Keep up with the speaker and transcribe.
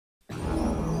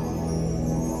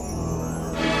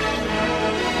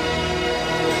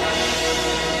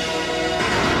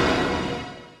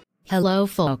Hello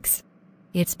folks.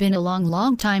 It's been a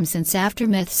long time since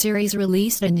Aftermath series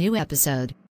released a new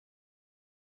episode.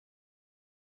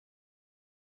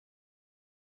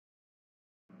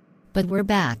 But we're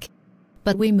back.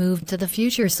 But we moved to the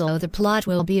future, so the plot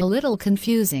will be a little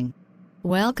confusing.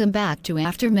 Welcome back to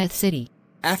Aftermath City.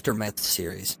 Aftermath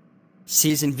series.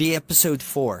 Season V Episode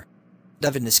 4.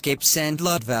 Devan escapes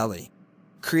Sandlot Valley.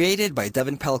 Created by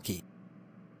Devan Pelkey.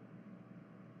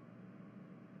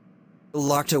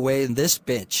 Locked away in this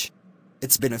bitch.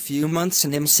 It's been a few months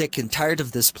and I'm sick and tired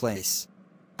of this place.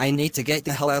 I need to get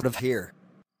the hell out of here.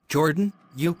 Jordan,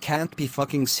 you can't be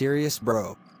fucking serious,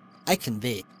 bro. I can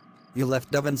be. You left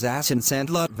Devan's ass in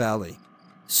Sandlot Valley.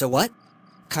 So what?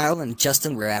 Kyle and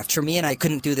Justin were after me and I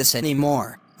couldn't do this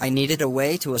anymore. I needed a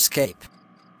way to escape.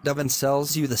 Devan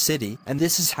sells you the city and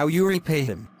this is how you repay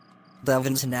him.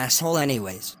 Devan's an asshole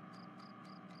anyways.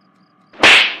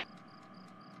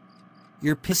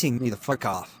 You're pissing me the fuck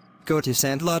off. Go to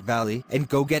Sandlot Valley and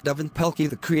go get Devan Pelkey,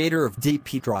 the creator of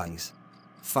DP drawings.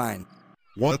 Fine.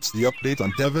 What's the update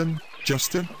on Devan,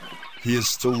 Justin? He is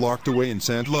still locked away in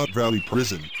Sandlot Valley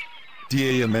prison.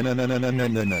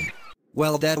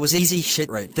 Well, that was easy shit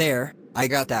right there. I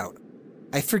got out.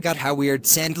 I forgot how weird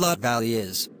Sandlot Valley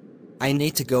is. I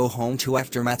need to go home to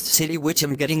Aftermath City, which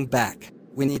I'm getting back.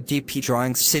 We need DP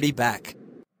Drawings City back.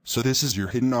 So this is your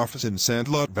hidden office in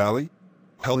Sandlot Valley?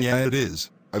 Hell yeah it is.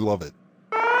 I love it.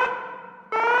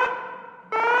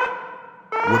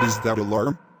 What is that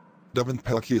alarm? Devan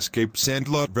Pelkey escaped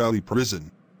Sandlot Valley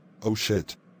prison. Oh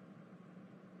shit.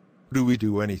 Do we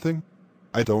do anything?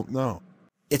 I don't know.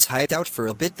 It's hide out for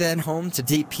a bit, then home to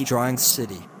DP Drawings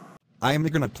City. I'm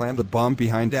gonna plant a bomb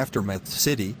behind Aftermath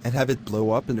City and have it blow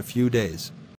up in a few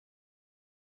days.